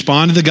 You need to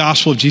respond to the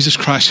gospel of Jesus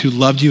Christ, who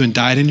loved you and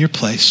died in your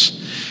place.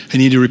 And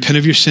you need to repent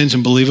of your sins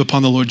and believe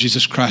upon the Lord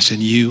Jesus Christ,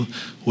 and you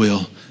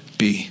will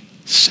be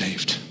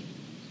saved.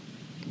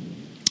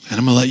 And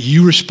I'm going to let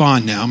you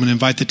respond now. I'm going to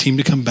invite the team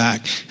to come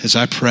back as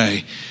I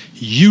pray.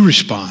 You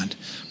respond.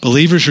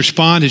 Believers,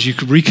 respond as you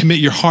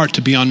recommit your heart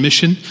to be on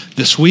mission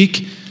this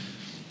week.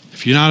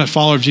 If you're not a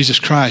follower of Jesus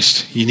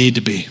Christ, you need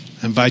to be.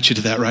 I invite you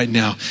to that right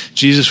now.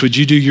 Jesus, would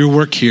you do your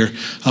work here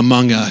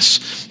among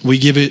us? We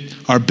give it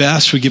our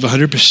best. We give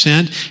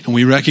 100%. And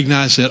we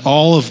recognize that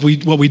all of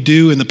what we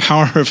do in the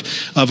power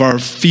of our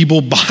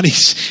feeble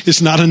bodies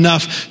is not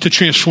enough to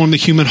transform the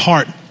human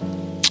heart.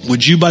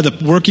 Would you, by the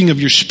working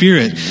of your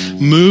Spirit,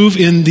 move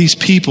in these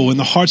people, in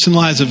the hearts and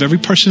lives of every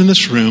person in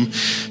this room,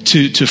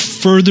 to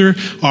further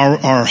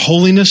our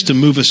holiness, to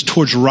move us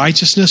towards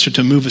righteousness, or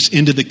to move us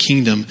into the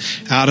kingdom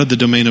out of the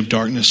domain of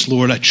darkness.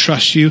 Lord, I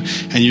trust you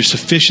and your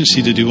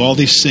sufficiency to do all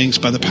these things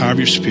by the power of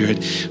your Spirit.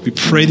 We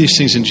pray these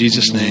things in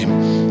Jesus'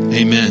 name.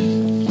 Amen.